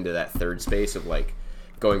to move into that third space of like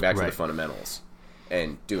going back to the fundamentals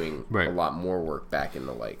and doing a lot more work back in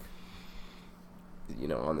the like,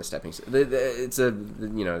 on the stepping. It's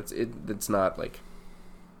not like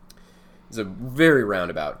It's a very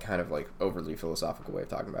roundabout, kind of like overly philosophical way of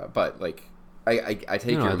talking about it. But like, I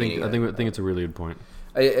take your meaning. I think it's a really good point.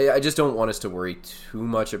 I just don't want us to worry too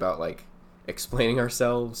much about like explaining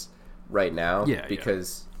ourselves right now. Yeah,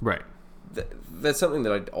 because right. That's something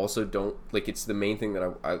that I also don't like. It's the main thing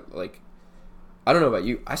that I like. I don't know about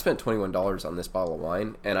you. I spent $21 on this bottle of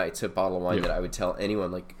wine, and it's a bottle of wine that I would tell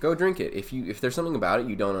anyone like, go drink it. If there's something about it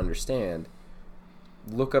you don't understand,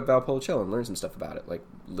 look up Valpolicella and learn some stuff about it. Like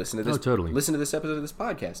listen to this. Oh, totally. Listen to this episode of this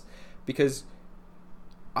podcast, because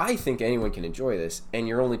I think anyone can enjoy this, and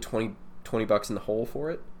you're only $20 in the hole for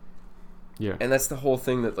it. Yeah. And that's the whole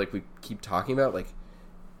thing that like we keep talking about. Like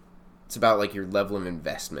it's about like your level of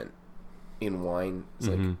investment in wine. It's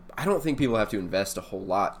like I don't think people have to invest a whole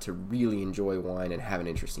lot to really enjoy wine and have an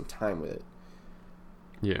interesting time with it.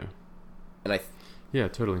 Yeah. And yeah,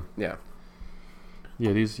 totally. Yeah.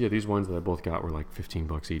 Yeah, these wines that I both got were like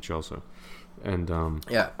 $15 each also. And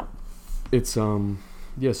it's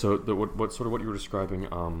yeah, so what you were describing,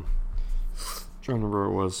 trying to remember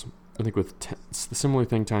what it was, I think with it's the similar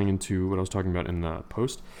thing tying into what I was talking about in the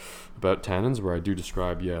post about tannins, where I do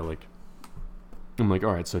describe, like, I'm like,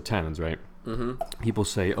 all right, so tannins, right? People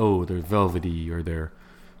say, oh, they're velvety, or they're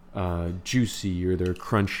juicy, or they're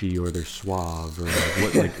crunchy, or they're suave, or like,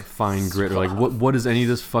 what, like fine grit, or like what does any of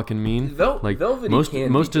this fucking mean? Like velvety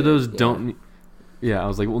most of those don't. Yeah, I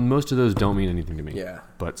was like, well, most of those don't mean anything to me. Yeah,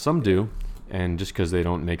 but some do, and just because they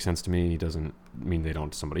don't make sense to me doesn't mean they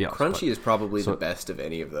don't to somebody else. Crunchy is probably the best of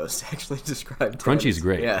any of those to actually describe. Crunchy is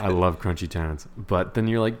great. Yeah. I love crunchy tannins. But then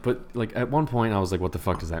you're like, like at one point I was like, what the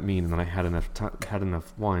fuck does that mean? And then I had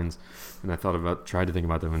enough wines, and I tried to think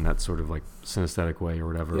about them in that sort of like synesthetic way or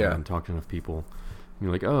whatever, and talked to enough people. And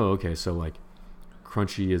you're like, oh, okay, so like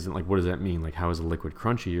crunchy isn't like, what does that mean? Like, how is a liquid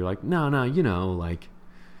crunchy? You're like, no, like.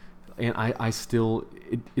 And I still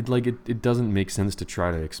it doesn't make sense to try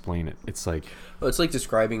to explain it. It's like, well, it's like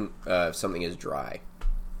describing something as dry.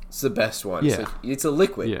 It's the best one. Yeah. It's a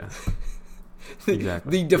liquid. Yeah.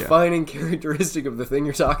 The defining characteristic of the thing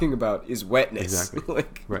you're talking about is wetness. Exactly.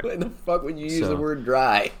 Like, right. when the fuck would you use the word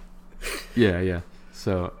dry? Yeah.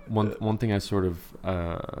 So one thing I sort of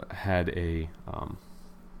had a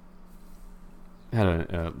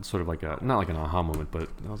sort of like a, not like an aha moment, but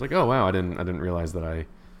I was like, oh wow, I didn't realize that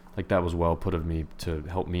that was well put of me to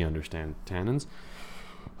help me understand tannins.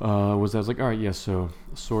 I was like, all right, yeah, so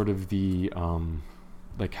sort of the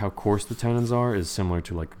like how coarse the tannins are is similar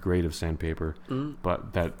to like a grade of sandpaper,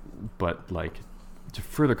 but like to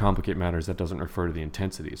further complicate matters, that doesn't refer to the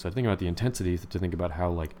intensity. So I think about the intensity to think about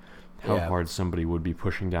how hard somebody would be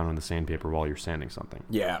pushing down on the sandpaper while you're sanding something.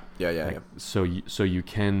 Yeah. So you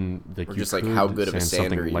can like, or you just like how good of a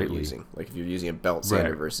sander you're lightly. using. Like if you're using a belt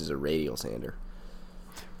sander versus a radial sander.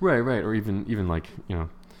 Right, or even like,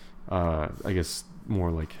 I guess more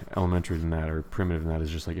like elementary than that or primitive than that is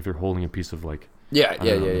just like if you're holding a piece of like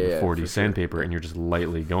 40 sandpaper and you're just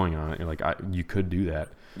lightly going on it, you're like, you could do that.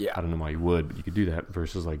 Yeah, I don't know why you would, but you could do that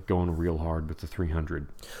versus like going real hard with the 300.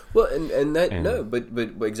 Well,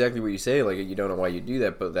 but exactly what you say, like you don't know why you do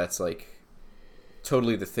that, but that's like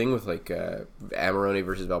totally the thing with like Amarone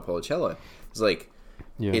versus Valpolicella. It's like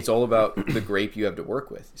it's all about the grape you have to work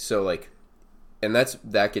with. So like. And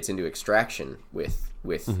that gets into extraction with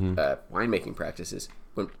winemaking practices.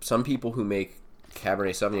 When some people who make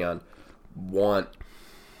Cabernet Sauvignon want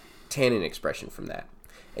tannin expression from that,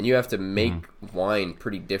 and you have to make wine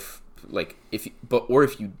pretty like if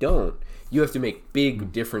you don't, you have to make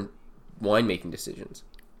big different winemaking decisions.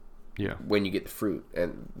 Yeah. When you get the fruit,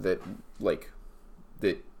 and that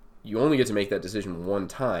you only get to make that decision one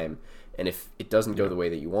time, and if it doesn't go the way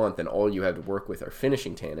that you want, then all you have to work with are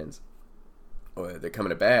finishing tannins. Or they come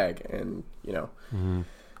in a bag, and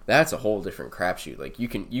that's a whole different crapshoot. Like you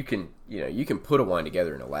can put a wine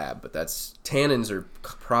together in a lab, but tannins are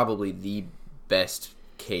probably the best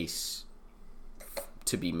case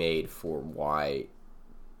to be made for why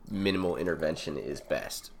minimal intervention is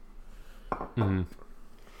best.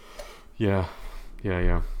 Yeah.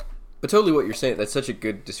 But totally what you're saying. That's such a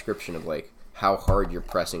good description of like how hard you're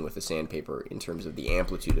pressing with the sandpaper in terms of the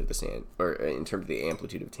amplitude of the sand, or in terms of the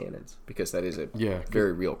amplitude of tannins, because that is a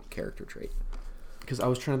very real character trait. Because I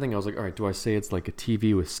was trying to think, I was like, all right, do I say it's like a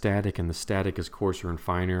TV with static, and the static is coarser and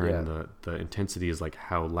finer, and the intensity is like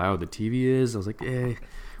how loud the TV is? I was like, why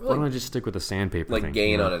don't I just stick with the sandpaper like thing?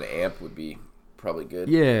 Gain on an amp would be probably good.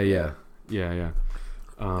 Yeah.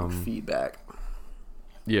 Feedback.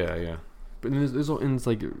 Yeah. But and it's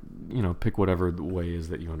like, pick whatever the way is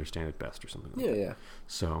that you understand it best or something. Like Yeah.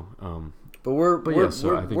 So, but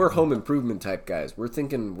we're home improvement type guys. We're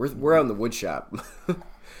thinking we're out in the wood shop.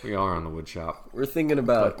 We are on the wood shop. We're thinking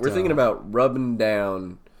about rubbing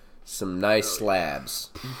down Some nice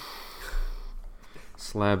slabs.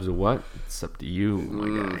 Slabs of what? It's up to you,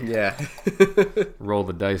 my guy. Yeah. Roll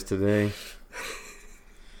the dice today.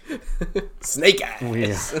 Snake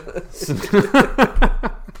eyes.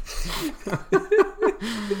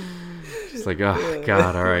 It's like, oh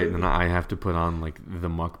god, all right. And then I have to put on like the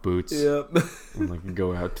muck boots. Yep. And like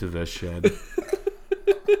go out to the shed.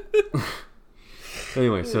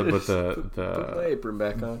 Anyway, so but Put my apron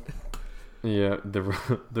back on. yeah,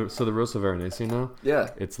 so the Rosso Veronese now. Yeah.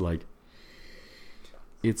 It's like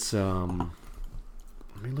it's let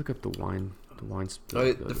me look up the wine.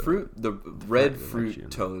 The red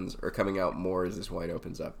fruit tones are coming out more as this wine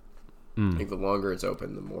opens up. I think the longer it's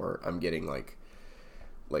open, the more I'm getting like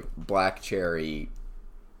black cherry,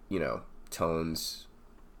 tones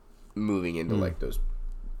moving into like those,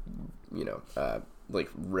 like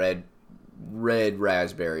red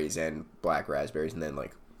raspberries and black raspberries, and then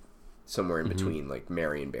like somewhere in between like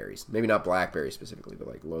Marion berries. Maybe not blackberries specifically, but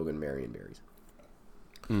like Logan Marion berries.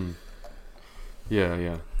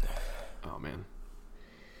 Yeah. Oh man.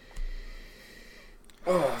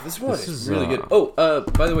 Oh, this one is really good. Oh,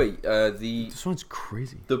 by the way, this one's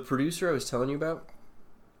crazy. The producer I was telling you about,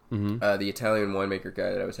 the Italian winemaker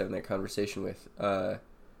guy that I was having that conversation with, well,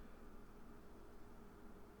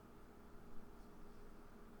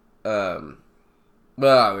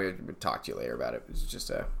 we'll talk to you later about it. It's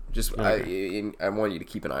just okay. I want you to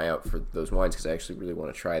keep an eye out for those wines because I actually really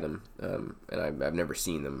want to try them, and I've never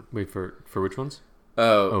seen them. Wait, for which ones?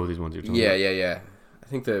 Oh, these ones you're talking about? about? Yeah. I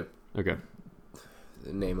think the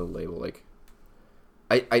name of the label, like,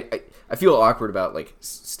 I feel awkward about like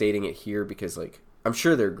stating it here because like I'm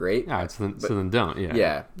sure they're great. Yeah, so then don't.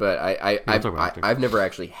 Yeah, but I've never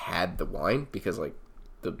actually had the wine because like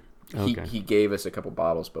he gave us a couple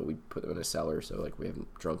bottles, but we put them in a cellar, so like we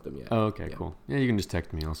haven't drunk them yet. Oh, okay, cool. Yeah, you can just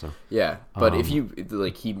text me also. Yeah, but if you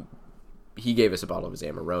like he gave us a bottle of his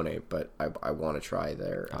Amarone, but I want to try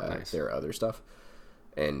their other stuff,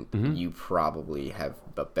 and you probably have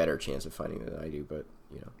a better chance of finding it than I do, but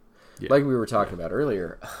like we were talking about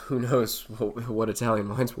earlier, who knows what Italian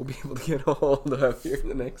wines we'll be able to get a hold of here in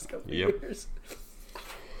the next couple of years.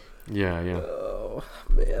 Yeah. Oh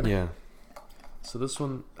man. Yeah. So this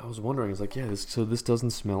one, I was wondering, it's like, this doesn't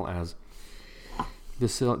smell as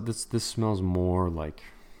this smells more like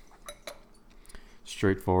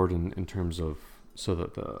straightforward in terms of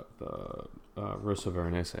that the Rosso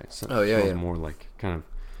Veronese smells more like kind of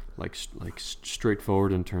like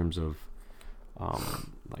straightforward in terms of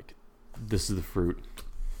like this is the fruit.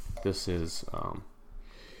 This is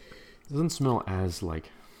it doesn't smell as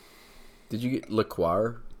like. Did you get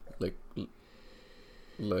liqueur?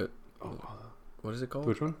 What is it called?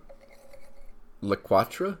 Which one? La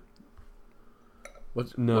Quattro?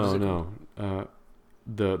 No.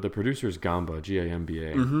 The producer is Gamba,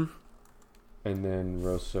 Gamba, and then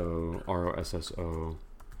Rosso, Rosso,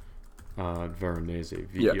 Veronese,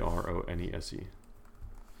 Veronese.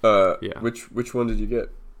 Yeah. Which one did you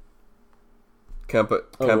get?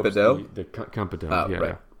 Campadel? The Campadel. Oh,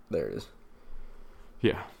 right. There it is.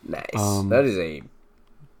 Yeah. Nice. That is a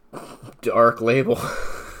dark label.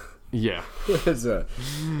 Yeah. That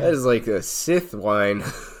is like a Sith wine.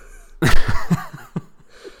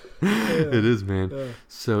 It is, man. Yeah.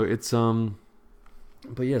 So it's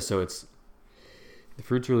but yeah, so it's the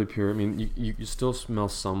fruit's really pure. I mean, you still smell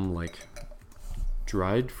some like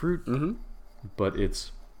dried fruit, but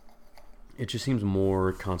it just seems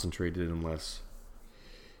more concentrated and less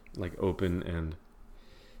like open, and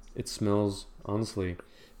it smells honestly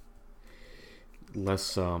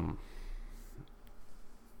less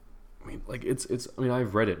I mean, like it's. I mean,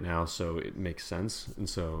 I've read it now, so it makes sense. And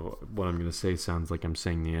so what I'm gonna say sounds like I'm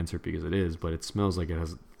saying the answer because it is, but it smells like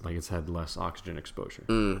it's had less oxygen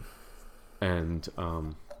exposure. And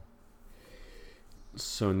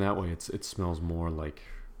so in that way, it smells more like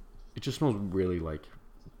it just smells really like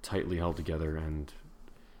tightly held together and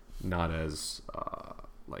not as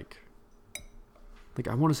like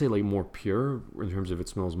I want to say like more pure in terms of it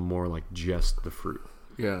smells more like just the fruit.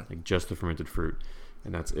 Yeah, like just the fermented fruit.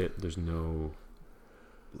 And that's it. There's no,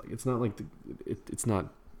 like, it's not like it's not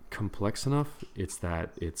complex enough. It's that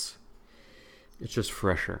it's just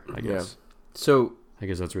fresher, I guess. So I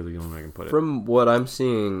guess that's really the only way I can put it. From what I'm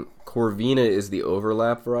seeing, Corvina is the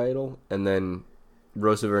overlap varietal, and then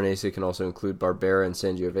Rosso Veronese can also include Barbera and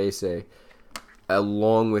Sangiovese,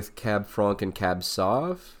 along with Cab Franc and Cab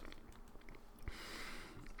Sauv.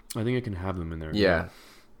 I think I can have them in there. Yeah.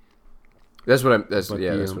 That's what what I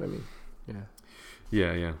mean.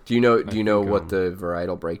 Yeah. Yeah. Do you know what the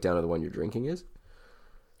varietal breakdown of the one you're drinking is?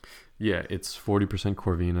 Yeah, it's 40%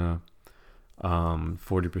 Corvina,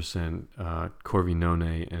 40%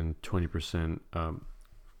 Corvinone, and 20%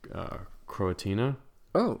 Croatina.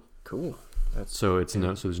 Oh, cool. So it's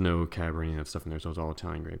no, so there's no Cab or any of that stuff in there. So it's all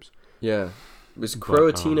Italian grapes. Yeah. Is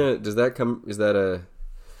Croatina, does that come, is that a,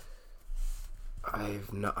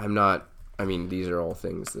 I'm not, I mean, these are all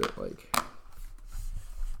things that, like,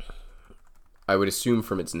 I would assume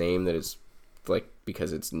from its name that it's, like,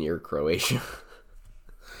 because it's near Croatia.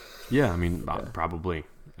 Yeah, I mean, probably.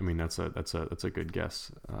 I mean, that's a good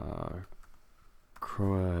guess.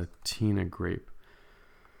 Croatina grape.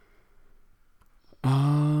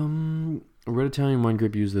 Red Italian wine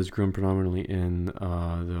grape used as grown predominantly in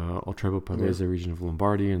the Oltreppo Pavese region of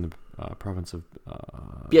Lombardy and the province of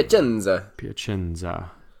Piacenza.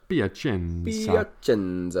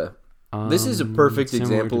 This is a perfect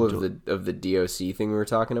example of the DOC thing we were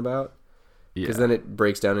talking about. Because then it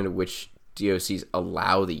breaks down into which DOCs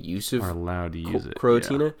allow the use of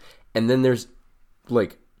Croatina. Yeah. And then there's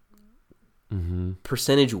like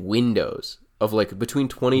percentage windows of like between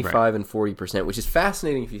 25 and 40%, which is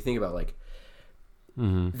fascinating if you think about like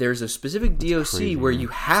there's a specific DOC where you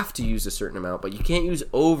have to use a certain amount, but you can't use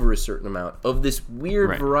over a certain amount of this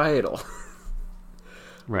weird varietal.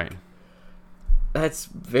 Right. That's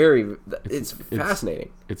very. It's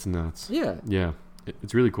fascinating. It's nuts. Yeah. Yeah.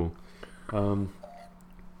 It's really cool.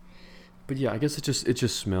 But yeah, I guess it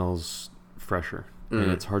just smells fresher, and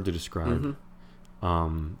it's hard to describe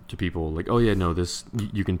to people. Like, oh yeah, no, this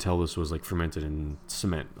you can tell this was like fermented in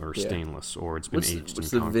cement or stainless, or it's been aged in concrete.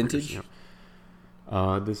 What's the vintage? You know?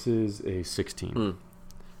 This is a 16,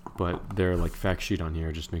 but their like fact sheet on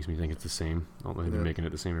here just makes me think it's the same. Although they've been making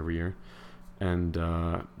it the same every year, and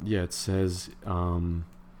it says.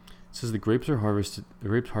 It says the grapes harvested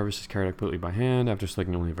is carried out completely by hand after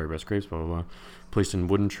selecting only the very best grapes, blah, blah, blah, placed in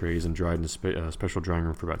wooden trays and dried in a special drying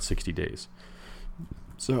room for about 60 days.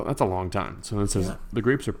 So that's a long time. So it says the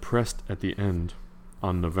grapes are pressed at the end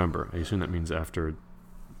on November. I assume that means after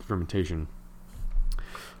fermentation.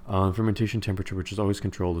 Fermentation temperature, which is always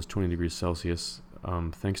controlled, is 20 degrees Celsius.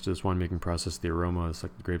 Thanks to this winemaking process, the aroma of the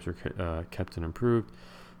selected grapes are kept and improved.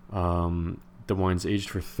 The wine's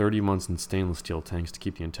aged for 30 months in stainless steel tanks to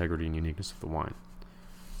keep the integrity and uniqueness of the wine.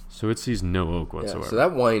 So it sees no oak whatsoever. Yeah, so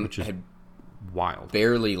that wine which is had wild.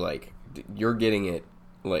 Barely, like, you're getting it,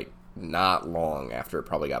 like, not long after it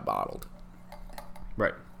probably got bottled.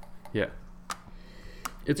 Right. Yeah.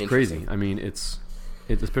 It's crazy. I mean, it's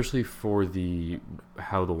especially for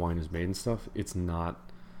how the wine is made and stuff, it's not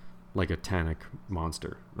like a tannic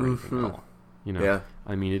monster or anything at all. You know? Yeah.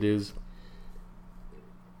 I mean, it is...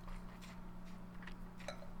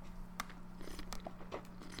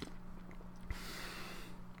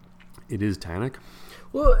 It is tannic,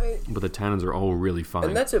 well, but the tannins are all really fine.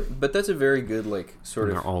 And that's a very good like sort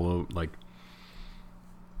and of. They're all like.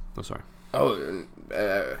 Oh, sorry. Oh,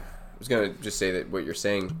 I was gonna just say that what you're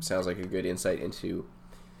saying sounds like a good insight into,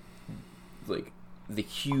 like, the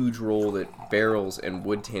huge role that barrels and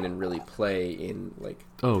wood tannin really play in like.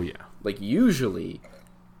 Oh yeah. Like usually.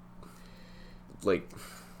 Like.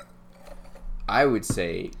 I would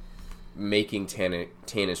say, making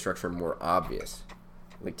tannin structure more obvious.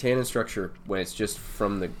 Like, tannin structure, when it's just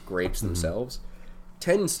from the grapes themselves,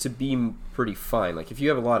 tends to be pretty fine. Like, if you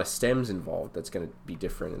have a lot of stems involved, that's going to be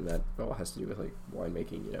different, and that all has to do with, like,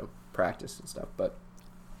 winemaking, you know, practice and stuff. But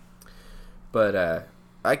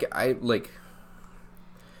I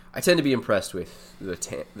tend to be impressed with the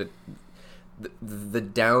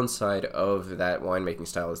downside of that winemaking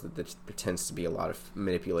style is that there tends to be a lot of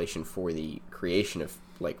manipulation for the creation of,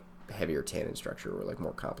 like, heavier tannin structure or, like,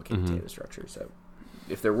 more complicated tannin structure, so...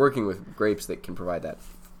 If they're working with grapes that can provide that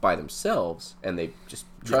by themselves, and they just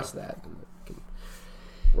trust that, then it can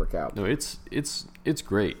work out. No, it's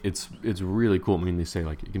great. It's really cool. I mean, they say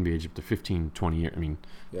like it can be aged up to 15, 20 years. I mean,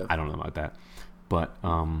 I don't know about that, but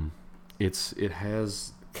it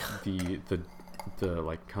has the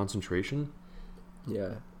like concentration.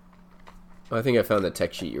 Yeah, I think I found the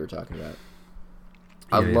tech sheet you were talking about.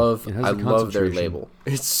 Yeah, I love their label.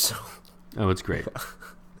 It's so. Oh, it's great.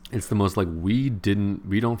 It's the most like we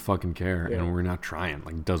don't fucking care, and we're not trying.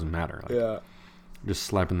 Like, it doesn't matter. Like, just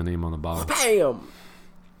slapping the name on the bottle. Bam.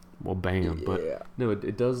 Well, bam. But no,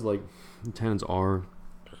 it does, like, the tannins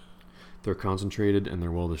they're concentrated and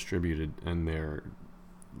they're well distributed and they're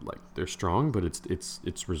strong, but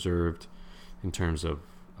it's reserved in terms of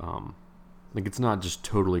like, it's not just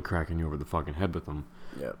totally cracking you over the fucking head with them.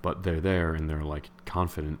 Yeah. But they're there and they're like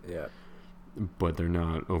confident. Yeah. But they're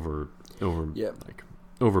not like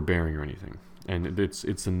overbearing or anything, and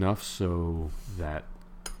it's enough so that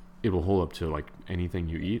it will hold up to like anything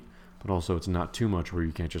you eat, but also it's not too much where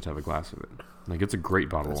you can't just have a glass of it. Like, it's a great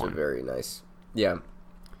bottle of That's a wine. very nice. Yeah,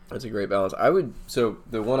 that's a great balance. So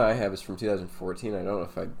the one I have is from 2014. I don't know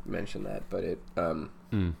if I mentioned that, but it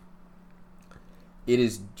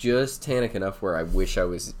is just tannic enough where I wish I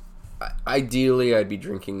was. Ideally, I'd be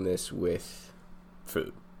drinking this with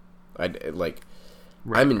food. I'm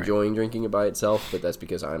enjoying drinking it by itself, but that's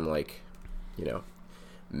because I'm like,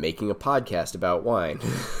 making a podcast about wine.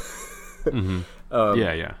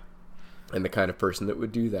 Yeah. And the kind of person that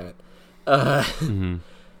would do that.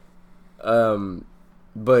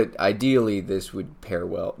 But ideally, this would pair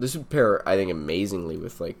well. This would pair, I think, amazingly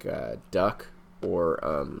with like duck or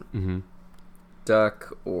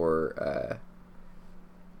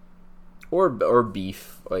or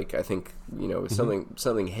beef. Like, I think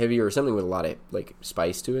something heavier or something with a lot of like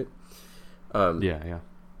spice to it. Yeah.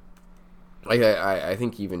 I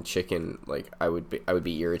think even chicken, like I would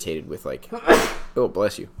be irritated with like. Oh,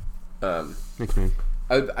 bless you. Thanks, man.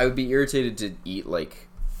 I would be irritated to eat like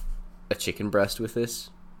a chicken breast with this.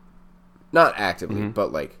 Not actively,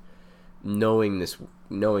 but like knowing this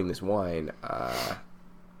wine.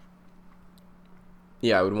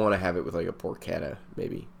 Yeah, I would want to have it with like a porchetta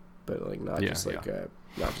maybe, but like not just like a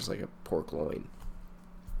pork loin.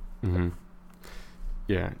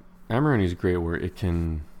 Yeah, Amarone is great where it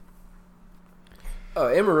can.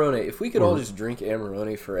 Amarone. If we could all just drink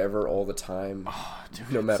Amarone forever, all the time,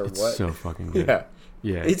 no matter it's what. So fucking good.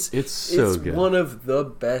 Yeah. It's so good. It's one of the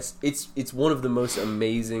best. It's one of the most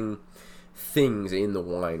amazing things in the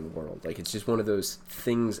wine world. Like, it's just one of those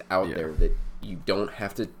things out there that you don't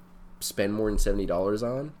have to spend more than $70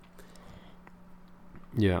 on.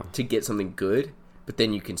 Yeah. To get something good, but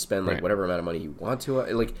then you can spend like whatever amount of money you want to.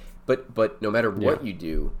 Like, but no matter what you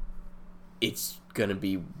do, it's gonna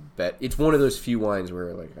be it's one of those few wines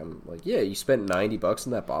where like I'm like, yeah, you spent $90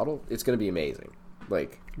 in that bottle, it's gonna be amazing.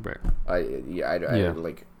 Like, I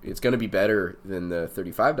like, it's gonna be better than the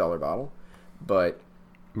 $35 bottle, but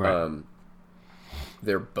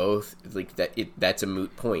they're both like that. That's a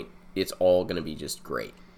moot point. It's all gonna be just great.